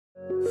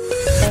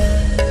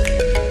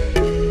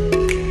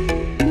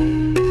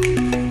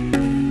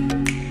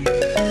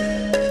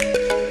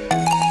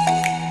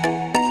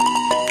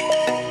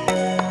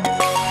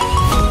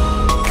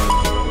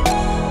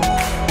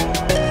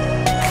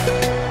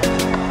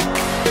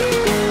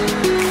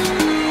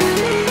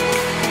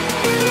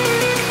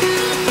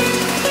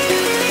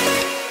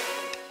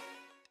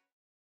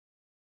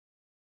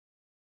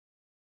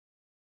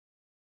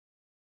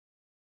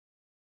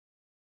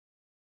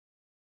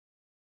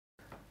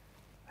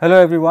Hello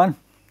everyone.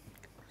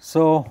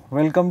 So,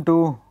 welcome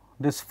to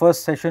this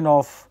first session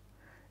of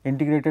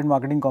integrated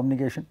marketing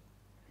communication.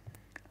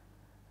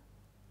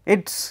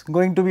 It's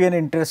going to be an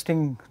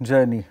interesting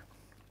journey,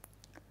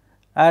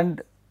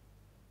 and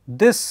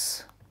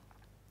this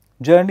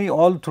journey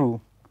all through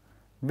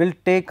will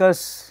take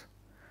us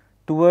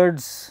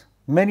towards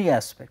many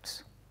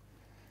aspects.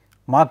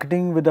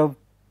 Marketing with a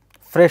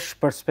fresh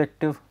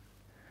perspective.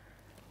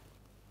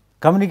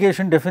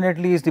 Communication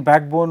definitely is the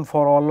backbone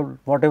for all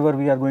whatever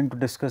we are going to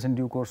discuss in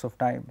due course of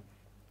time.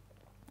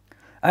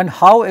 And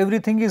how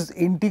everything is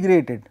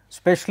integrated,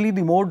 especially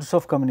the modes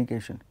of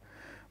communication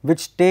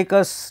which take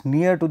us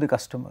near to the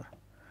customer,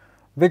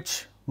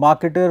 which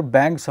marketer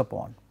banks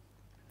upon,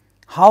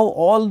 how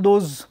all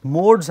those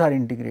modes are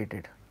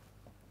integrated.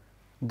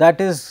 That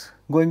is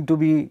going to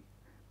be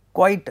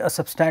quite a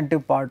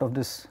substantive part of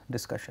this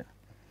discussion.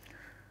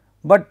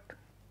 But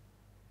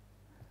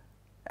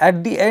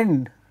at the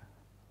end,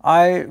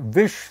 I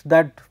wish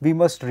that we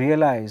must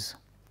realize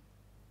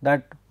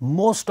that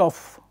most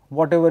of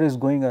whatever is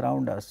going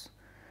around us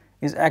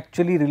is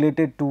actually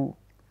related to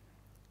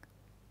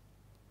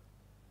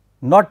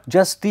not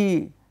just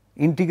the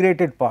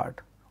integrated part,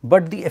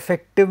 but the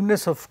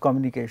effectiveness of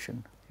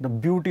communication, the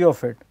beauty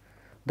of it,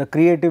 the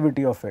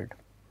creativity of it,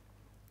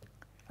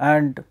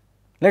 and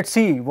let us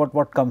see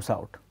what comes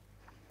out.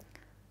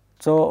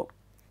 So,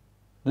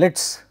 let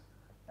us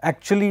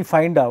actually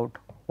find out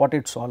what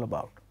it is all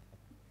about.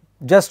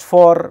 Just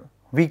for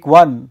week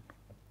 1,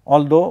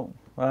 although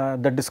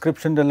the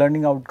description, the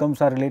learning outcomes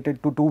are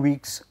related to 2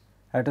 weeks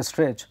at a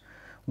stretch,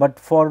 but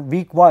for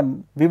week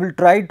 1 we will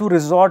try to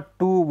resort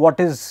to what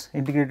is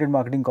integrated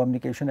marketing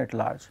communication at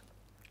large,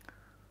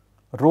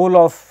 role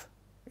of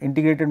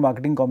integrated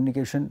marketing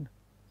communication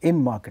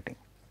in marketing,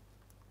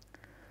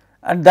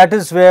 and that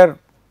is where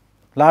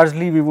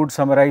largely we would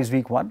summarize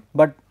week 1,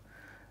 but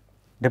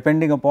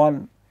depending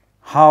upon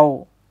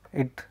how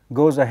it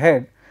goes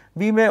ahead,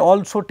 we may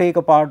also take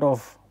a part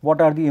of what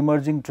are the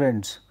emerging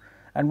trends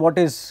and what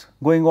is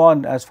going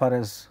on as far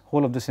as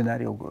whole of the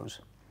scenario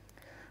goes.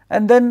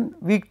 And then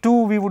week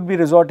 2 we would be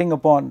resorting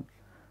upon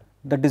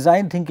the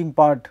design thinking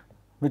part,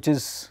 which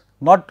is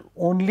not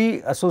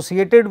only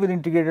associated with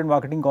integrated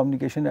marketing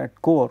communication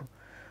at core,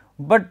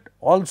 but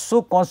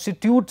also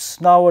constitutes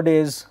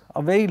nowadays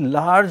a very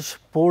large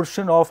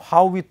portion of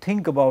how we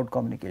think about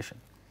communication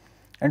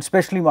and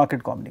especially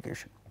market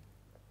communication.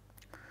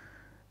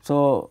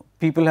 So,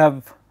 people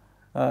have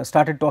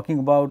started talking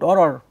about,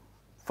 or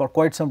for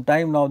quite some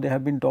time now they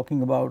have been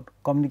talking about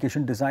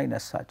communication design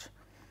as such.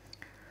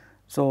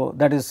 So,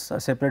 that is a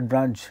separate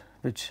branch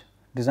which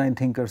design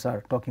thinkers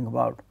are talking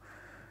about.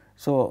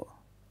 So,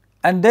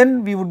 and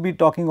then we would be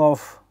talking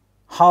of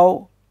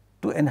how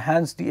to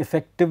enhance the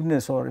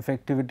effectiveness or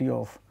effectivity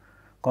of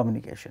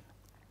communication.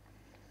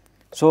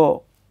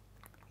 So,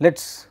 let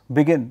us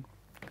begin,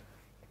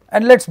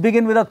 and let us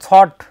begin with a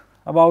thought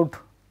about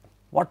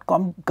what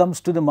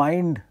comes to the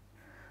mind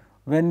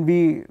when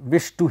we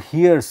wish to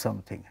hear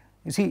something.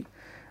 You see,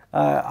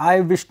 I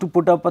wish to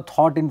put up a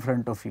thought in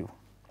front of you.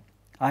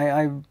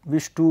 I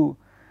wish you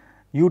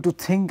to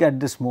think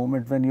at this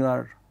moment when you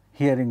are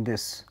hearing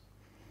this,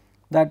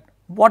 that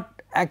what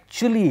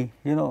actually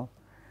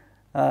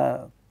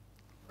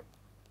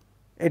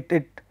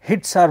it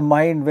hits our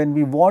mind when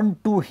we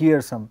want to hear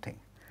something.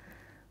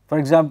 For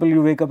example,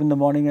 you wake up in the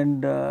morning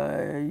and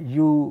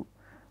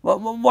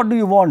what do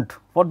you want?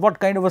 What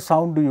kind of a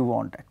sound do you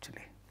want actually?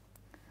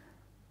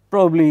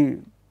 Probably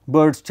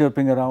birds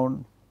chirping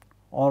around,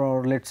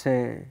 or let us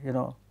say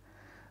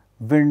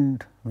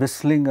wind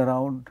whistling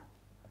around,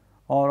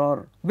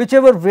 or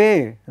whichever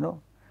way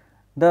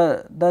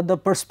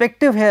the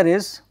perspective here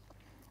is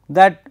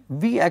that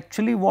we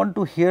actually want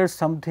to hear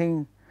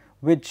something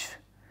which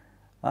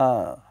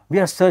we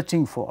are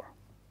searching for.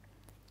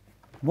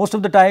 Most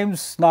of the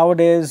times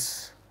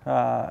nowadays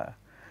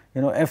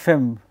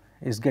FM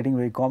is getting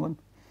very common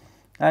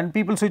and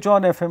people switch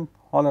on FM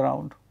all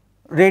around.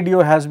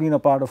 Radio has been a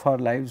part of our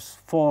lives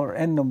for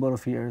n number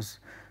of years,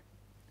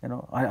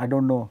 I do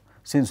not know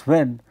since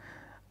when,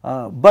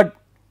 but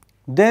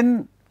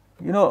then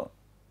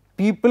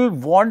people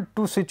want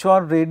to switch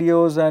on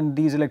radios and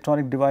these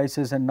electronic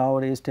devices and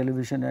nowadays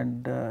television,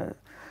 and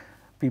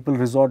people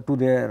resort to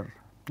their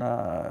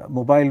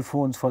mobile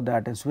phones for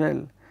that as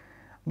well.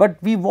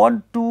 But we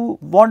want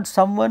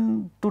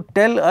someone to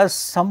tell us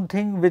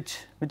something which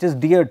is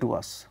dear to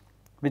us,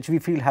 which we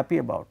feel happy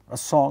about, a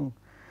song,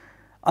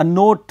 a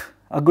note,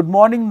 a good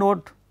morning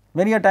note.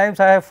 Many a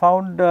times I have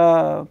found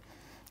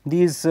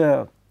these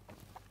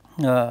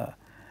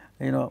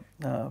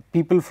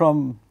people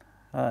from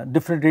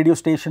different radio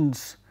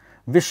stations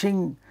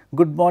wishing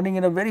good morning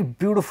in a very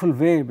beautiful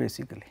way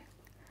basically.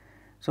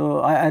 So,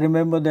 I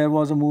remember there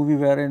was a movie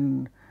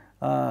wherein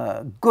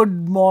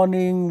good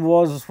morning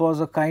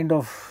was a kind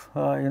of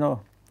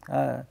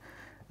a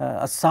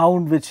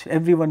sound which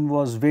everyone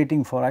was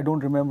waiting for. I do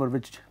not remember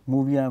which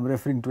movie I am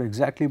referring to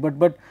exactly,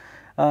 but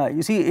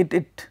you see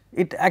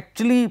it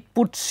actually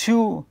puts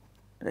you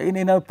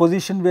in a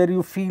position where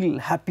you feel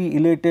happy,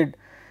 elated,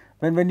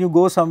 when you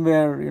go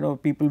somewhere,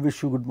 people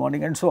wish you good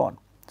morning and so on.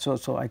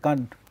 So I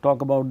can't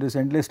talk about this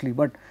endlessly,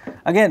 but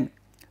again,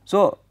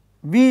 so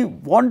we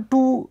want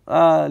to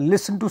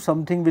listen to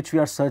something which we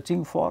are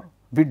searching for,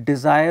 we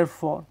desire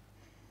for,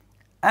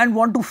 and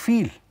want to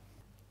feel.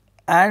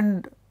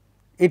 And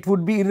it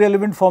would be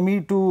irrelevant for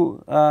me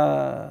to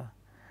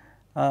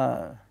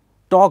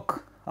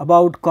talk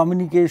about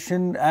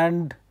communication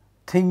and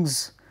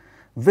things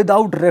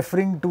without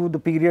referring to the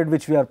period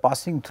which we are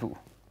passing through,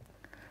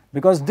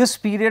 because this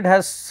period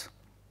has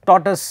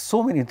taught us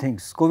so many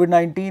things.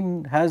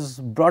 COVID-19 has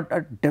brought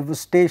a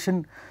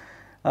devastation.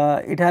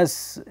 It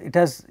is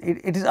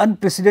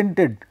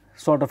unprecedented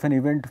sort of an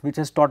event which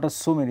has taught us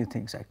so many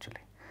things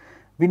actually.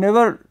 We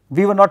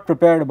were not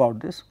prepared about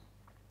this.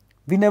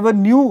 We never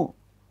knew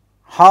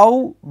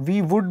how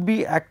we would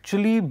be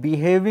actually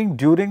behaving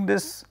during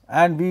this,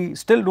 and we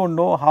still do not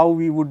know how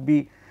we would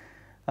be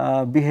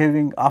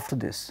behaving after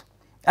this.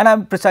 And I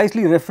am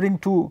precisely referring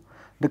to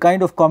the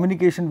kind of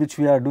communication which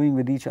we are doing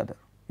with each other.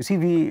 You see,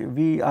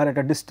 we are at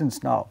a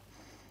distance now.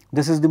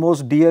 This is the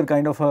most dear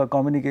kind of a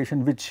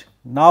communication which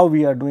now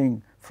we are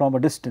doing from a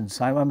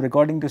distance. I am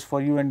recording this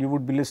for you, and you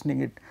would be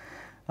listening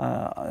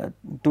to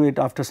it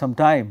after some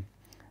time.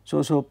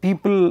 So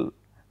people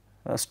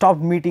stopped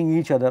meeting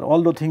each other,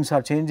 although things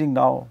are changing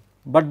now,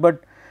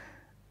 but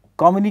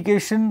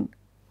communication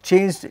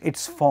changed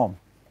its form.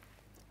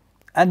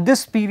 And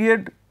this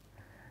period,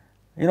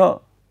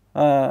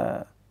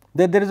 there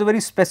is a very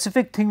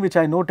specific thing which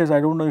I noticed. I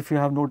do not know if you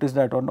have noticed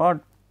that or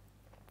not.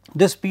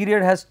 This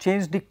period has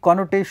changed the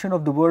connotation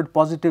of the word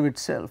positive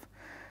itself.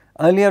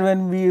 Earlier,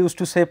 when we used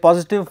to say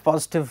positive,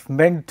 positive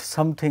meant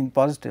something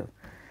positive,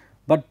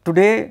 but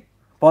today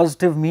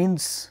positive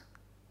means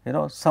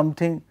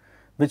something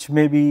which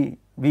maybe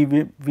we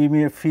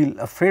may feel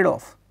afraid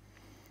of.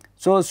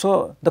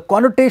 So the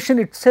connotation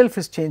itself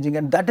is changing,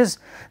 and that is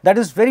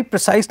very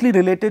precisely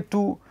related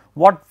to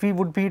what we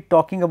would be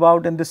talking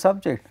about in this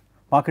subject,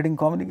 marketing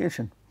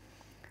communication,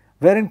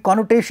 wherein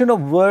connotation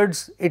of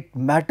words, it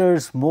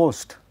matters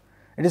most.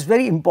 It is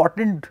very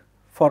important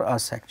for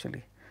us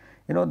actually.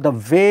 The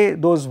way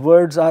those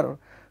words are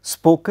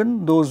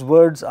spoken, those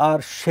words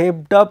are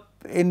shaped up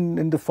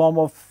in the form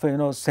of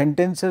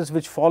sentences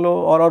which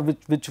follow, or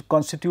which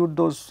constitute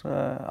those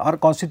are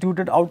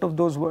constituted out of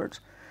those words,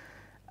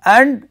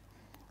 and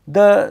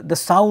the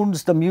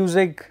sounds, the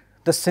music,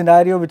 the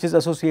scenario which is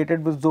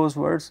associated with those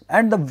words,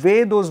 and the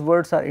way those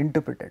words are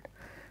interpreted.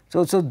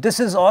 So this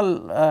is all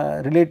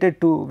related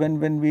to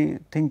when we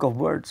think of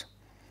words.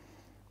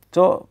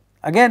 So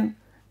again,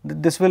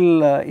 this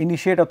will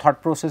initiate a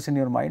thought process in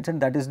your minds,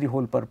 and that is the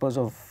whole purpose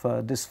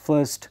of this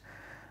first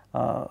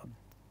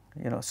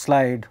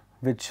slide,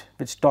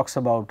 which talks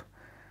about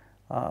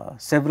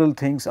several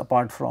things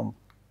apart from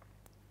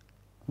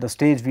the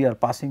stage we are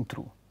passing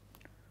through.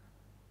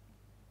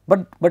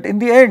 But in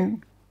the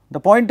end, the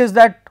point is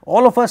that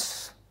all of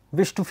us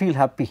wish to feel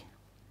happy,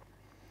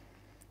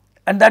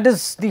 and that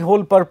is the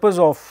whole purpose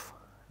of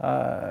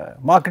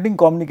marketing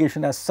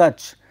communication as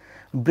such,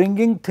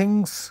 bringing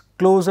things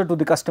closer to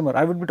the customer.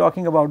 I will be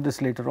talking about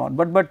this later on,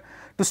 but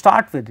to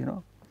start with,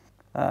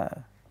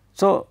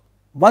 so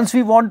once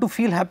we want to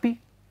feel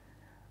happy,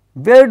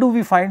 where do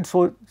we find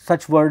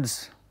such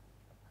words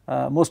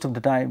most of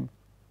the time,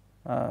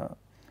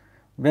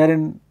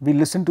 wherein we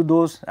listen to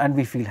those and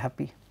we feel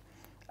happy.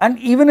 And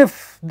even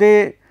if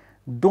they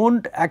do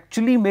not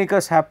actually make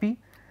us happy,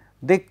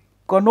 they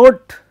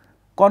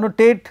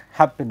connotate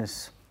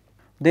happiness.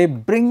 They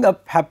bring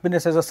up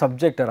happiness as a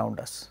subject around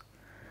us.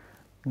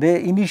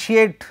 They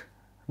initiate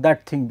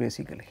that thing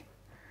basically.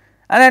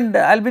 And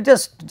I will be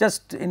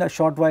just in a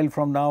short while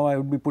from now, I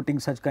would be putting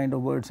such kind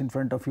of words in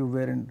front of you,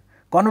 wherein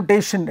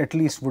connotation at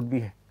least would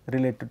be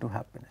related to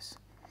happiness.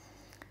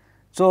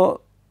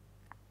 So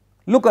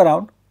look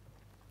around,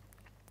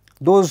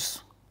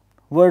 those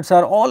words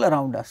are all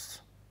around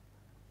us,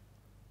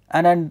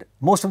 and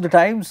most of the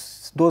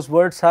times those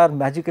words are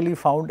magically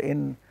found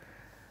in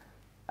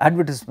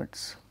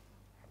advertisements,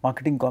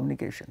 marketing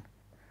communication.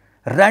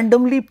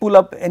 Randomly pull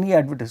up any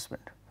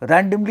advertisement,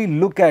 randomly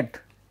look at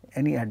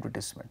any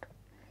advertisement,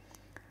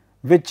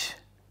 which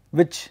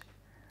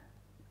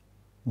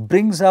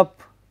brings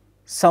up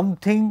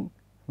something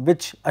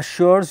which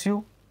assures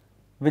you,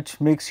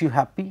 which makes you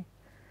happy,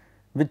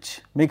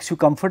 which makes you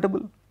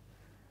comfortable,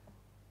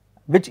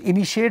 which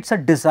initiates a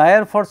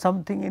desire for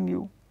something in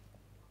you,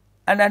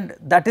 and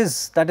that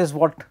is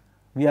what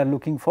we are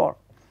looking for.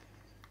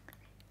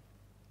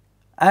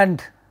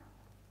 And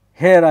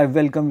here I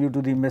welcome you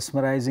to the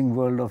mesmerizing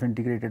world of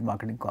integrated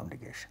marketing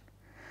communication.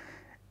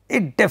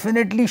 It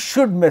definitely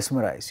should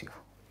mesmerize you,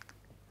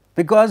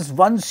 because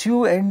once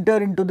you enter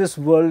into this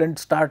world and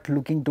start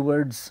looking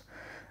towards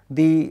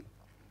the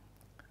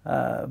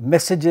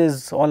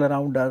messages all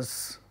around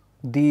us,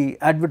 the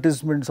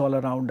advertisements all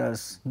around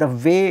us, the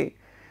way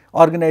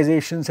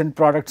organizations and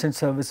products and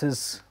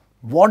services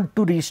want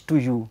to reach to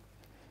you,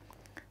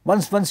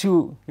 once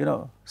you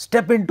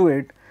step into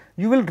it,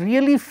 you will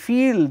really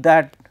feel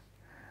that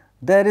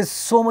there is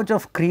so much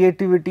of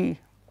creativity,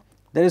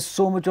 there is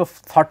so much of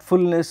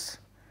thoughtfulness,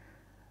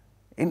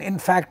 In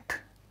fact,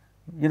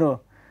 you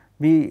know,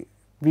 we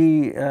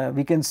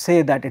can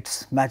say that it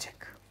is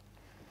magic.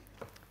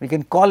 We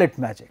can call it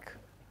magic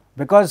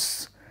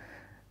because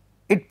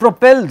it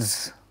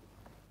propels,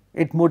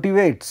 it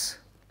motivates.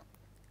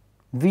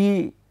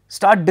 We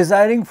start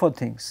desiring for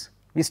things,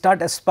 we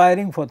start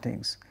aspiring for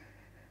things.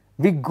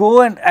 We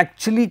go and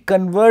actually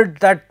convert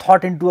that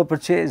thought into a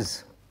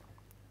purchase.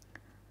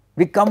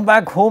 We come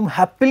back home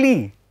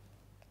happily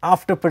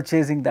after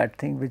purchasing that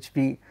thing which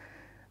we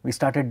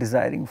started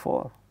desiring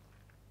for.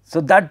 So,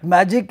 that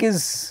magic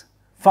is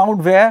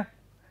found where?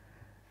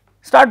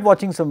 Start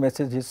watching some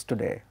messages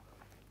today,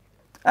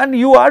 and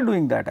you are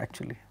doing that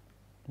actually.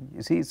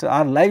 You see, so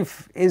our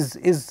life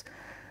is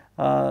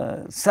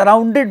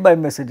surrounded by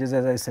messages,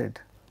 as I said,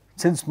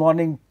 since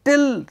morning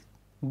till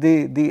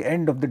the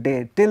end of the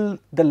day, till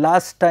the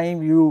last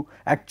time you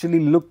actually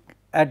look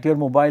at your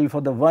mobile for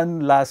the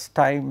one last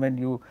time when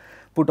you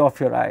put off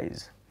your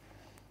eyes.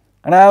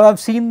 And I have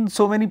seen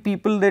so many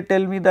people, they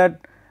tell me that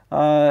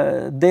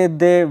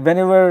they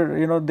whenever,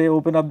 you know, they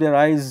open up their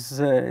eyes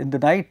in the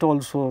night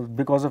also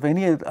because of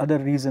any other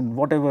reason,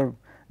 whatever,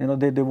 you know,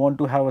 they want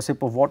to have a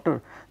sip of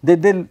water,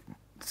 they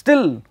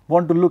still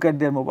want to look at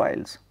their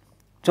mobiles.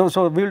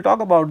 So we will talk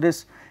about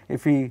this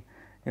if we,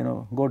 you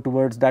know, go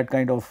towards that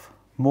kind of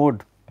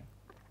mode.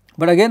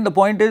 But again, the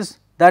point is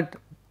that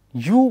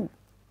you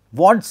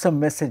want some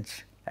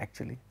message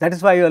actually. That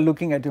is why you are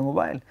looking at your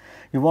mobile.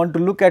 You want to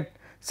look at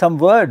some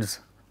words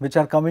which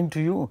are coming to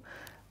you.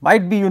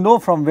 Might be you know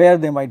from where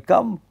they might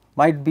come,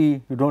 might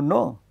be you do not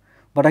know.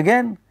 But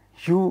again,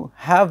 you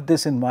have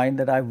this in mind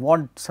that I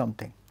want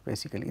something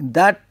basically in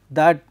that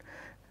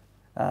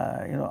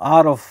you know,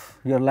 hour of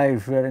your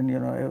life wherein, you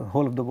know, the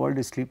whole of the world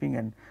is sleeping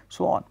and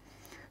so on.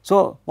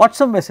 So, watch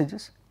some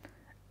messages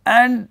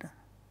and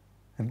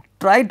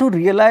try to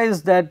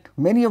realize that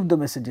many of the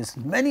messages,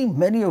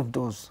 many of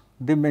those,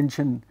 they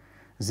mention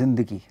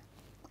Zindagi.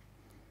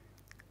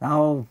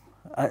 Now,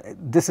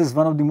 this is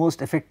one of the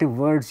most effective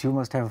words you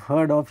must have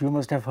heard of. You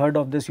must have heard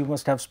of this, you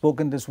must have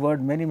spoken this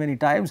word many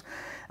times,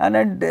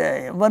 and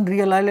one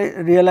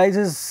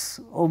realizes,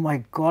 oh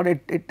my God,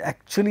 it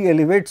actually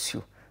elevates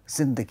you,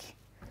 Zindagi.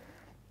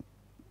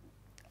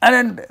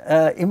 And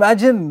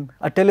imagine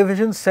a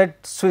television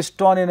set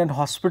switched on in a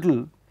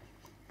hospital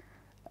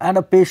and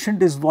a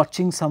patient is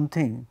watching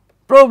something,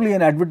 probably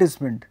an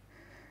advertisement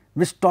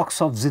which talks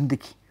of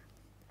Zindagi.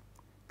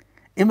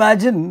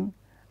 Imagine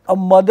a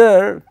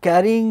mother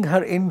carrying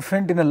her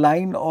infant in a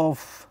line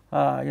of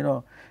you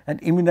know, an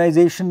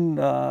immunization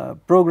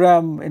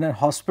program in a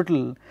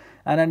hospital,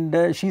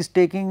 and she is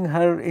taking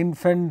her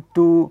infant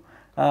to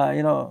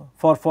you know,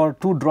 for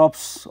 2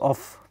 drops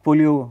of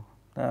polio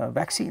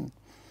vaccine,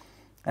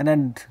 and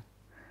then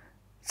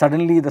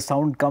suddenly the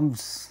sound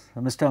comes,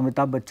 Mr.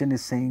 Amitabh Bachchan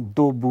is saying,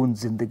 "Do boond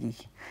zindagi."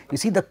 You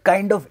see the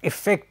kind of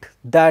effect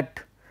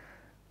that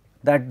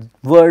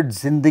word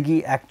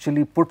Zindagi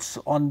actually puts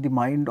on the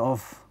mind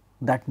of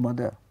that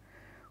mother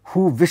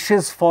who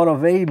wishes for a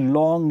very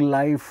long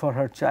life for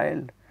her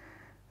child.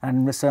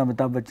 And Mr.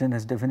 Amitabh Bachchan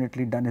has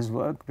definitely done his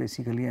work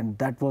basically, and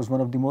that was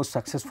one of the most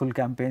successful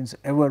campaigns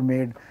ever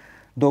made,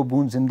 Do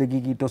Boond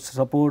Zindagi Ki, to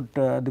support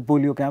the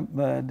polio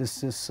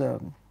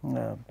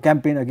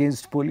campaign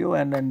against polio,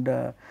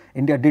 and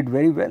India did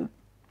very well.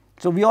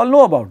 So, we all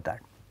know about that.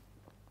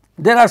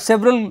 There are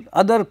several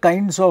other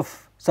kinds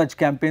of such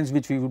campaigns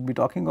which we would be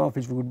talking of,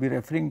 which we would be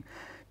referring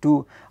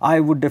to. I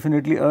would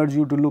definitely urge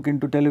you to look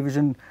into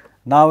television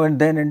now and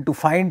then and to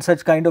find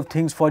such kind of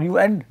things for you,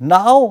 and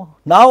now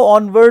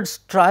onwards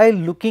try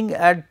looking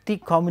at the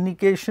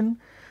communication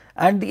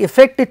and the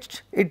effect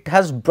it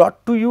has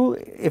brought to you,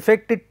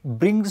 effect it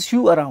brings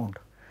you around.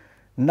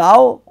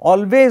 Now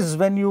always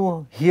when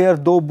you hear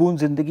Do Boond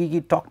Zindagi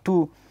Ki, talk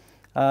to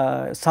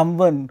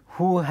someone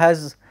who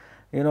has,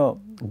 you know,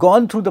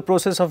 gone through the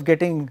process of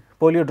getting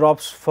polio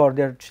drops for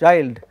their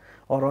child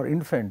or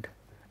infant,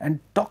 and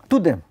talk to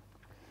them.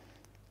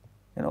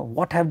 You know,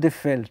 what have they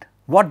felt,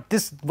 what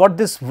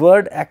this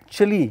word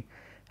actually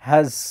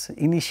has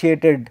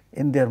initiated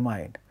in their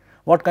mind,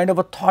 what kind of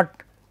a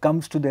thought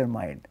comes to their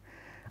mind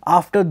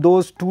after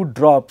those 2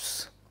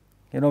 drops.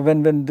 You know,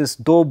 when this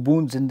Do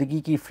Boond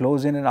Zindagi Ki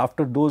flows in, and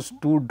after those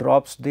 2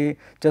 drops they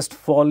just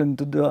fall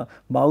into the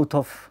mouth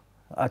of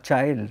a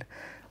child,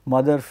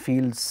 mother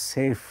feels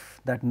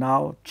safe that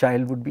now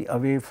child would be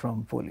away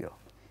from polio.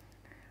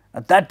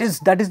 That is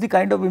the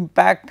kind of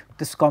impact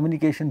this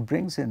communication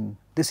brings in.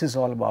 This is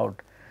all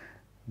about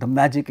the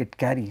magic it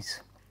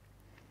carries.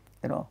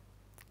 You know,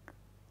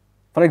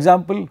 for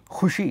example,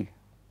 khushi,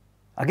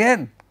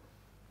 again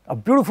a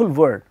beautiful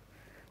word,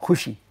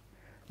 khushi.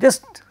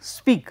 Just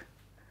speak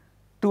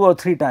 2 or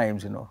 3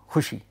 times, you know,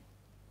 khushi,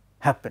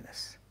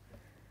 happiness,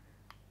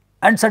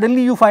 and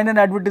suddenly you find an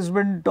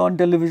advertisement on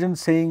television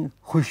saying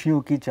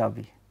khushiyon ki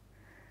chabi.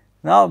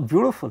 Now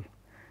beautiful,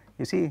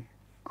 you see,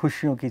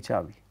 khushiyon ki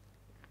chabi.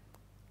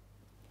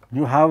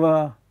 You have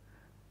a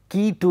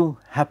key to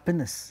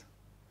happiness.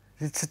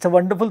 It's a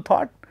wonderful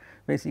thought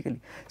basically.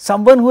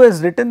 Someone who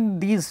has written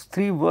these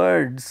 3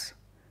 words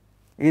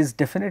is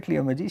definitely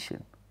a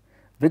magician,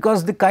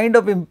 because the kind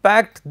of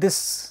impact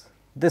this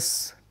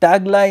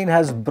tagline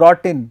has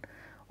brought in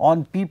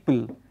on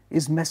people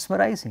is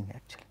mesmerizing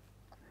actually.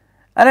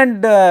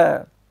 And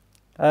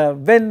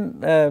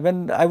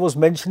when I was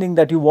mentioning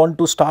that you want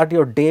to start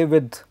your day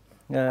with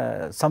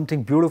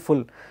something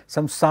beautiful,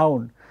 some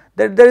sound,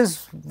 there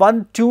is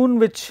one tune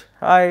which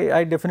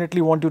I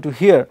definitely want you to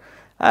hear,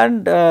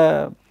 and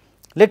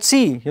let us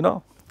see,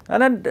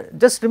 and then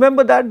just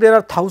remember that there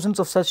are thousands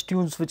of such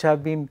tunes which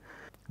have been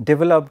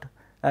developed,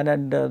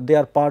 and they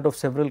are part of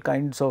several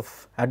kinds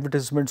of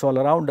advertisements all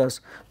around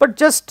us. But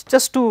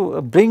just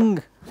to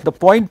bring the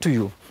point to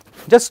you,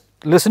 just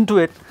listen to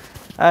it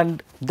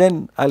and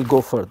then I will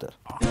go further.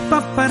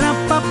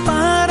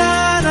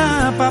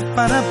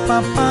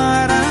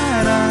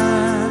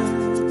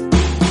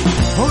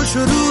 हो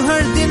शुरू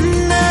हर दिन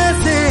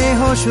से,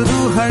 हो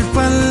शुरू हर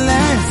पल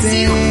से,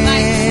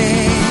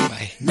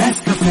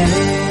 Nescafe.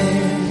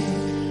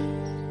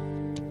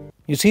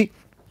 You see,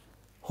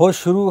 हो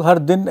शुरू हर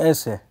दिन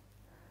ऐसे,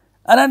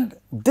 and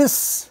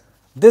this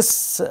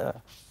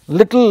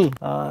little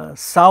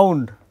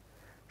sound,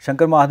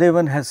 Shankar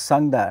Mahadevan has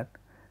sung that,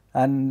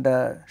 and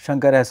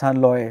Shankar, Ehsaan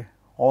Loy,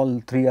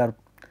 all three are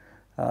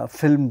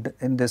filmed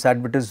in this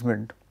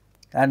advertisement,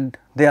 and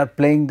they are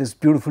playing this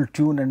beautiful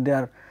tune, and they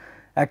are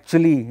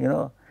actually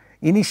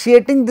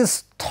initiating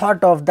this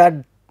thought of that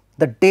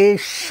the day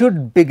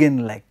should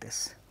begin like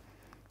this.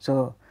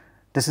 So,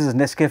 this is a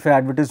Nescafe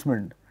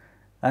advertisement,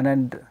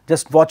 and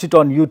just watch it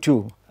on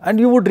YouTube and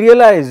you would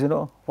realize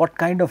what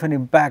kind of an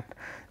impact.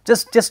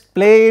 Just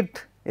play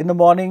it in the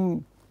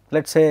morning,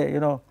 let us say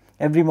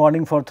every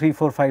morning for 3,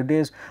 4, 5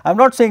 days. I am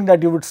not saying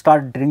that you would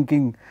start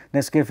drinking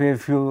Nescafe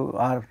if you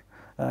are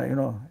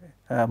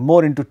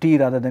more into tea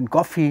rather than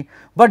coffee,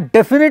 but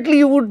definitely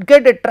you would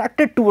get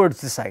attracted towards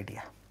this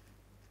idea.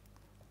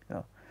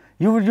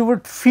 You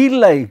would feel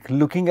like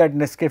looking at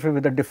Nescafe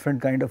with a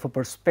different kind of a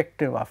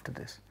perspective after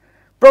this,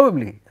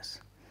 probably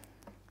yes.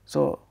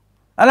 So,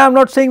 and I am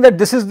not saying that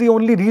this is the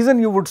only reason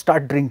you would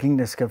start drinking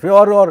Nescafe,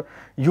 or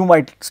you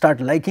might start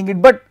liking it,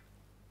 but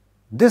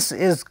this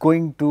is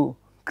going to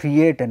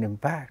create an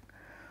impact,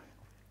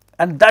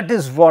 and that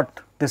is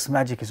what this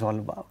magic is all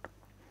about.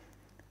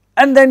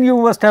 And then you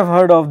must have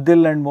heard of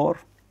Dil and More,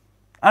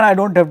 and I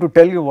do not have to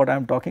tell you what I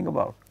am talking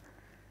about,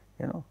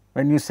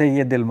 when you say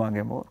ye dil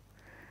mange more.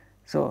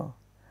 So,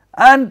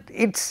 and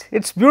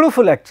it's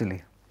beautiful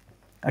actually.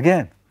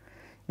 Again,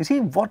 you see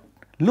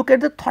look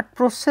at the thought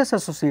process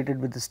associated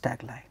with this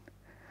tagline.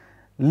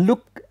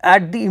 Look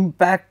at the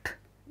impact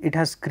it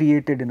has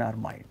created in our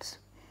minds.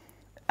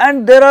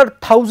 And there are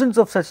thousands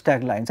of such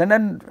taglines, and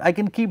then I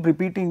can keep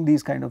repeating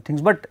these kind of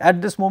things, but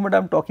at this moment I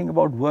am talking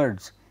about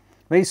words,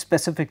 very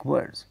specific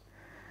words.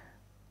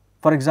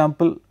 For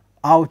example,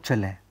 aao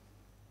chale,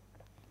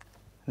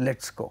 let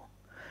us go.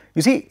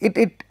 You see,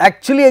 it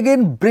actually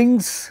again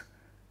brings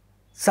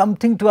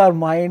something to our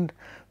mind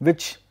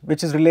which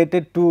is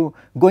related to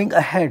going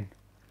ahead,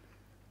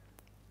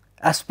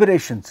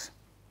 aspirations.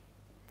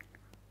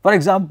 For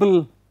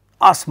example,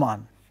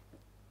 Asman,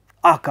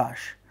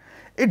 Akash,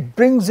 it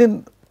brings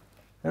in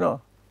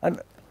an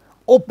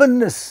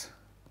openness,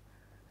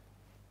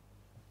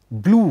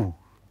 blue,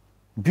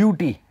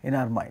 beauty in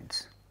our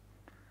minds.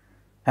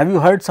 Have you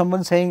heard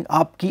someone saying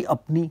aapki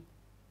apni?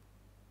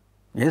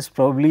 Yes,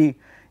 probably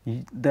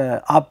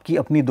the aapki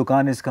apni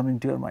dukaan is coming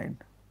to your mind.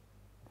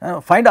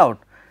 Find out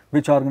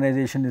which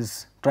organization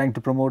is trying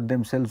to promote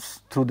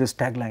themselves through this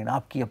tagline,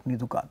 aapki apni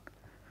dukaan.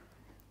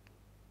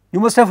 You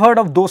must have heard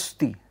of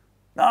dosti.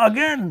 Now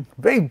again,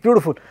 very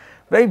beautiful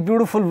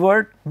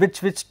word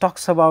which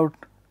talks about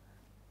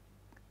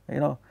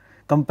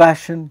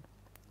compassion,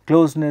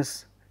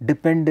 closeness,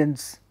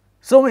 dependence,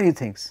 so many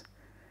things.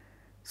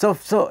 So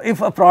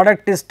if a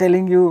product is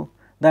telling you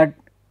that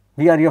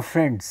we are your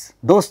friends,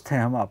 dost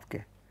hain hum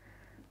aapke,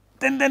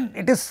 then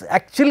it is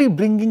actually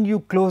bringing you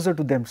closer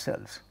to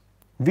themselves.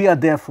 We are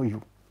there for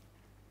you.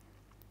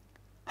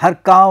 Har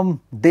kaam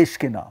desh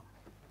ke naam.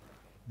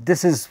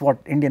 This is what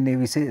Indian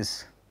Navy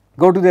says.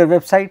 Go to their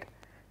website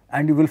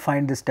and you will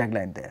find this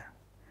tagline there.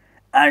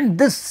 And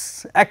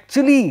this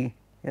actually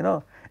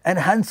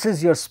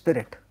enhances your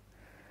spirit,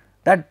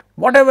 that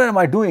whatever am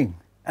I doing,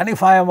 and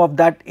if I am of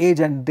that age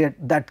and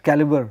that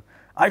caliber,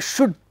 I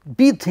should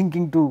be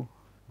thinking to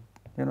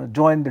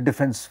join the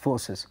defense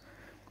forces.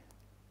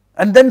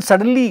 And then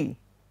suddenly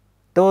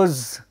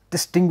those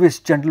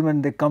distinguished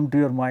gentlemen, they come to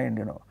your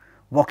mind,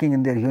 walking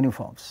in their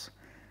uniforms,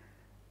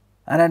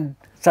 and then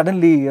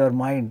suddenly your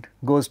mind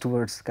goes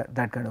towards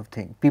that kind of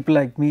thing. People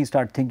like me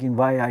start thinking,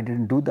 why I did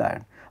not do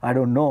that, I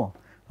do not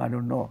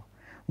know.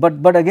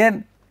 But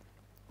again,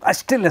 I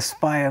still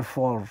aspire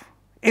for,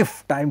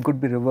 if time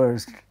could be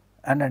reversed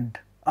and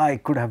I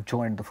could have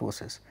joined the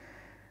forces.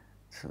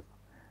 So,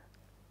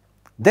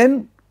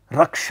 then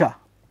Raksha,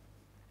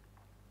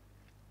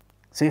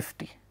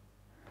 safety.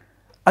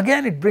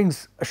 Again it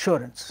brings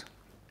assurance.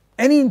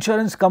 Any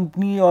insurance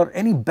company or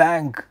any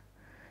bank,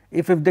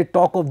 if they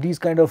talk of these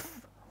kind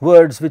of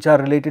words which are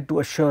related to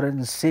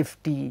assurance,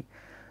 safety,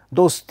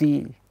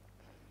 dosti,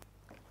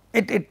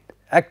 it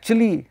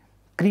actually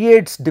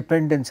creates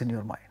dependence in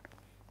your mind.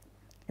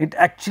 It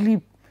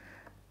actually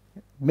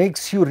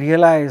makes you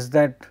realize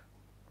that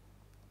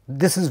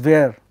this is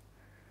where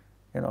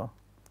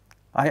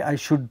I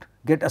should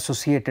get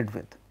associated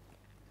with.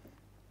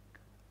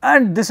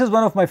 And this is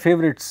one of my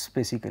favorites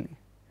basically.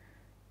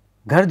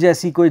 घर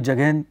जैसी कोई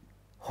जगह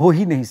हो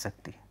ही नहीं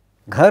सकती.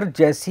 घर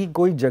जैसी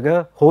कोई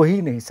जगह हो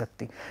ही नहीं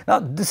सकती. Now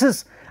this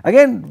is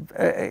again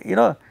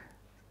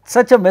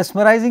such a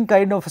mesmerizing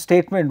kind of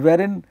statement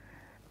wherein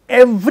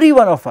every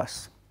one of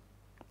us,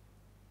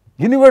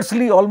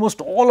 universally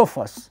almost all of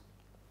us,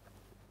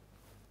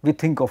 we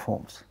think of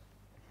homes.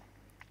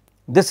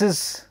 This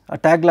is a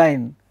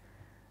tagline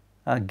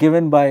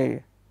given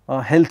by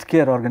a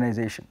healthcare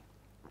organization.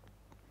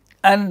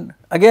 And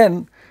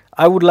again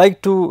I would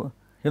like to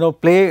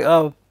play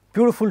a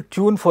beautiful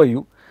tune for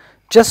you,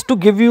 just to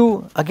give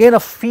you again a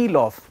feel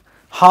of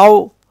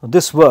how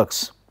this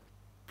works.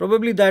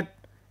 Probably that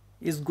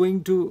is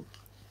going to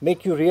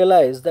make you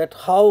realize that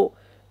how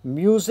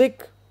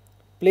music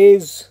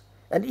plays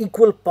an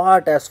equal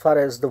part as far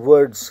as the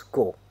words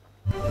go.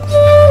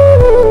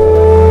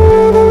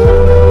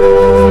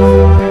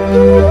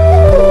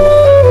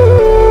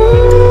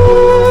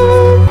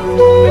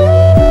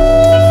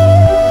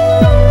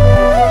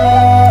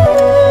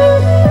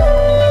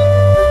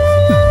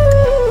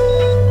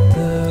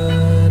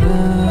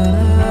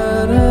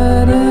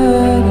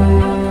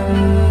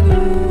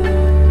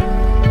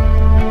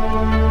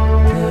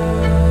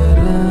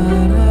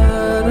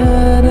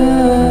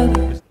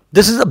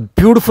 This is a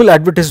beautiful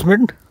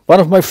advertisement, one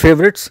of my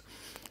favorites,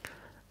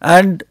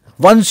 and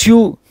once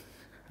you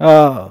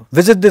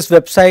visit this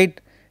website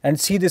and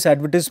see this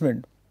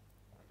advertisement,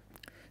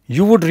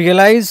 you would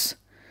realize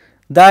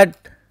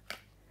that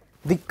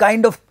the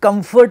kind of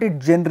comfort it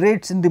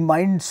generates in the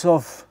minds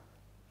of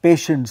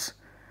patients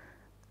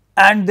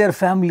and their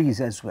families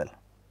as well,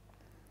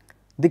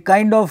 the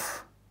kind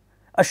of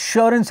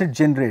assurance it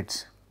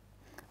generates.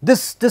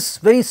 This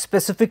very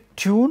specific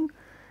tune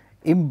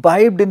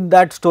imbibed in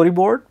that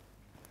storyboard,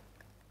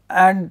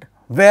 and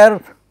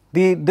where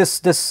this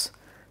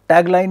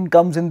tagline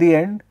comes in the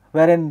end,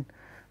 wherein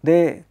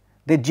they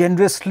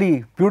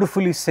generously,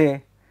 beautifully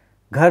say,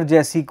 "Ghar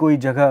jaisi koi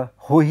jagah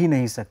ho hi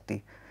nahi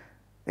sakti."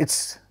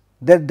 It's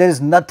there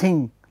is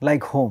nothing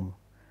like home.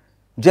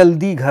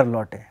 Jaldi ghar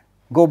laute,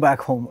 go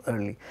back home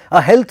early. A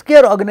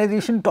healthcare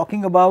organization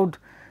talking about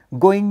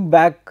going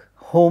back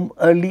home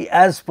early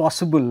as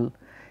possible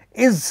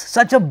is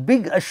such a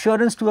big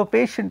assurance to a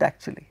patient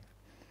actually.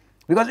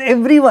 Because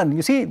everyone,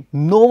 you see,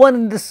 no one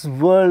in this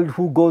world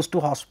who goes to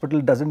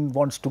hospital doesn't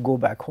wants to go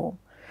back home.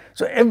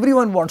 So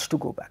everyone wants to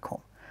go back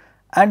home,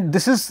 and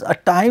this is a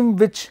time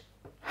which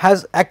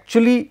has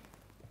actually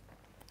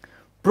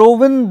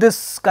proven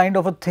this kind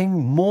of a thing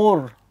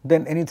more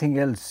than anything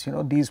else.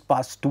 These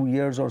past 2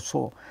 years or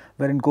so,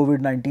 wherein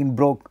COVID-19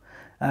 broke,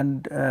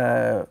 and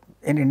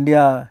in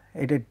India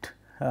it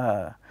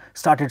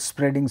started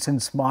spreading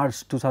since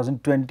March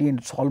 2020, and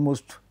it's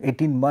almost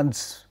 18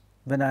 months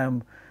when I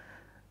am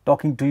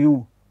talking to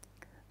you.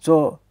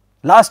 So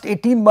last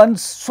 18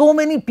 months, so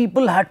many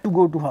people had to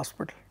go to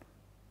hospital.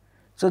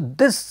 So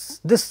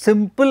this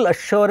simple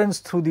assurance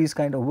through these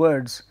kind of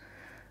words,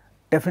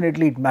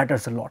 definitely it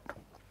matters a lot,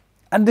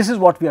 and this is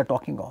what we are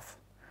talking of.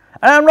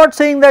 And I am not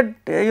saying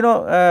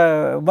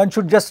that one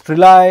should just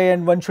rely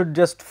and one should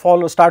just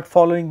start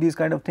following these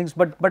kind of things,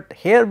 but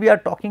here we are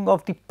talking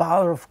of the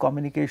power of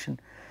communication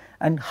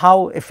and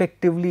how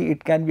effectively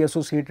it can be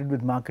associated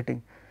with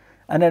marketing.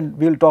 And then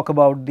we will talk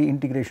about the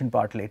integration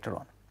part later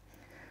on.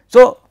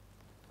 So,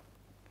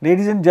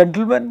 ladies and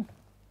gentlemen,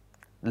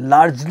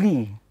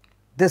 largely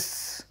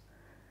this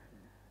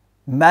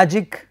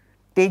magic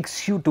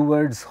takes you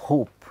towards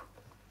hope,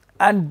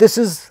 and this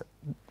is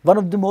one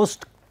of the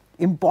most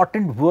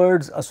important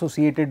words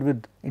associated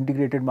with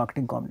integrated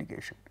marketing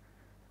communication,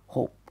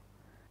 hope.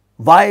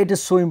 Why it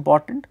is so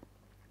important?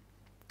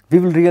 We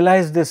will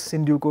realize this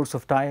in due course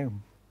of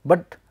time,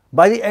 but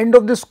by the end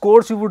of this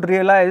course you would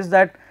realize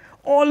that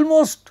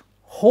almost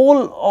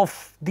whole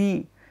of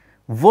the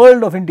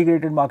world of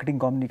integrated marketing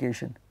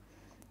communication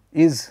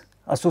is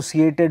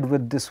associated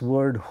with this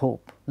word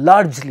hope,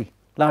 largely.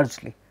 I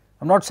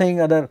am not saying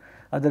other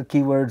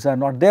keywords are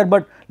not there,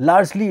 but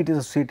largely it is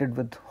associated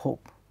with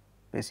hope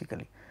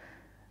basically.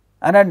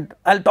 And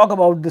I will talk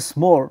about this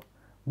more,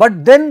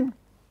 but then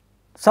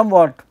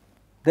somewhat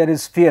there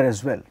is fear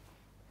as well,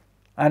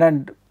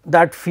 and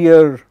that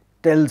fear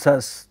tells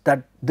us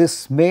that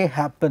this may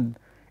happen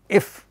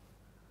if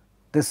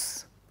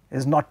this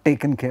is not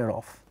taken care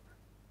of.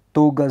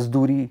 To gaz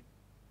duri,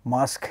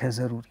 mask hai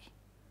zaruri.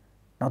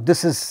 Now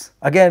this is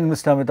again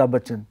Mr. Amitabh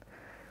Bachchan,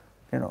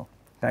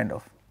 kind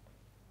of,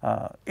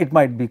 it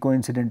might be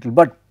coincidental,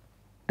 but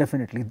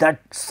definitely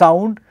that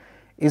sound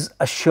is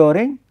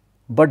assuring,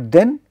 but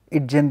then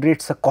it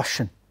generates a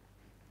caution,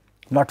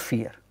 not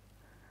fear,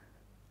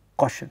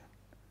 caution.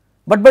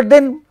 But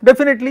then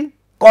definitely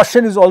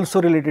caution is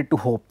also related to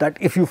hope, that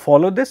if you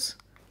follow this,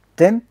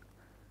 then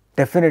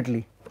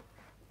definitely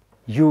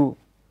you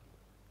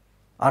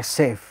are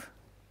safe,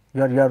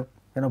 you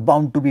are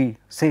bound to be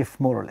safe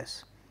more or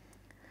less.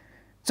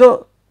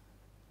 So,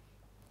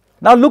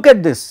 now look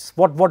at this,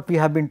 what we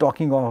have been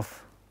talking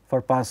of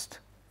for past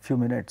few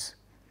minutes.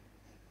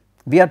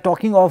 We are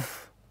talking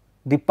of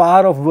the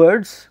power of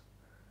words,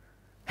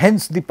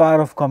 hence the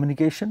power of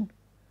communication,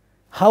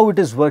 how it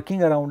is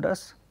working around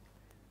us.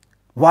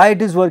 Why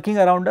it is working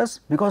around us?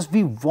 Because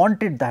we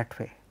want it that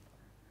way.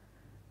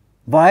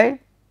 Why?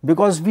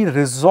 Because we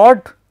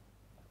resort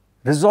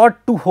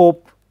to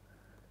hope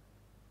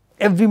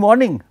every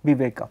morning we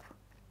wake up.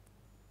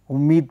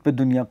 Ummeed pe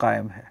duniya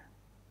qaim hai.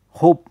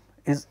 Hope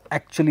is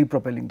actually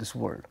propelling this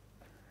world.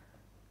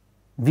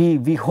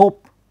 We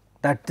hope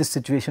that this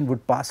situation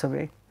would pass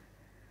away,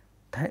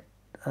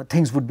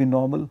 things would be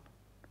normal,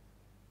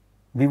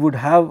 we would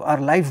have our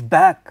life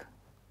back.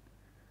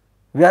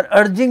 We are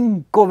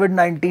urging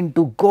COVID-19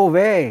 to go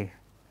away,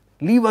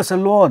 leave us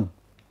alone.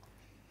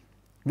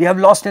 We have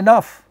lost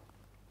enough.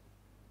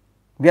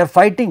 We are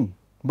fighting,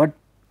 but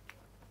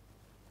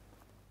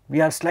we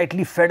are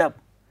slightly fed up.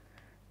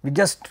 We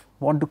just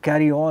want to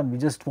carry on, we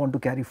just want to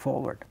carry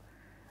forward.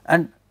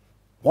 And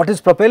what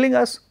is propelling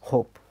us?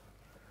 Hope.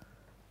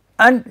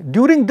 And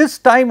during this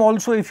time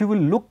also, if you will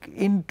look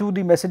into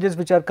the messages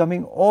which are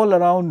coming all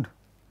around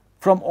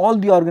from all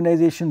the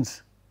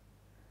organizations,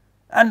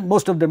 and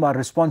most of them are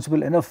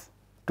responsible enough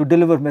to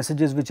deliver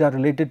messages which are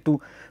related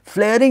to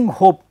flaring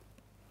hope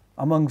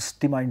amongst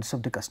the minds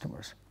of the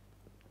customers.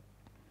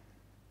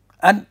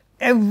 And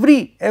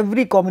every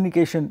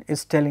communication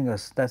is telling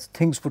us that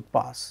things would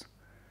pass,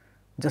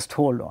 just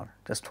hold on,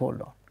 just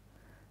hold on.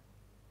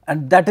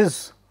 And that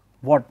is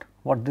what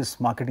this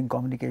marketing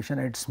communication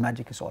and its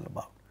magic is all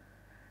about.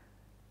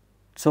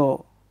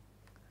 So,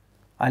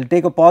 I will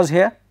take a pause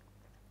here.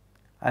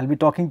 I will be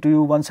talking to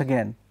you once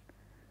again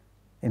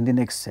in the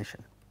next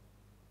session.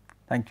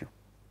 Thank you.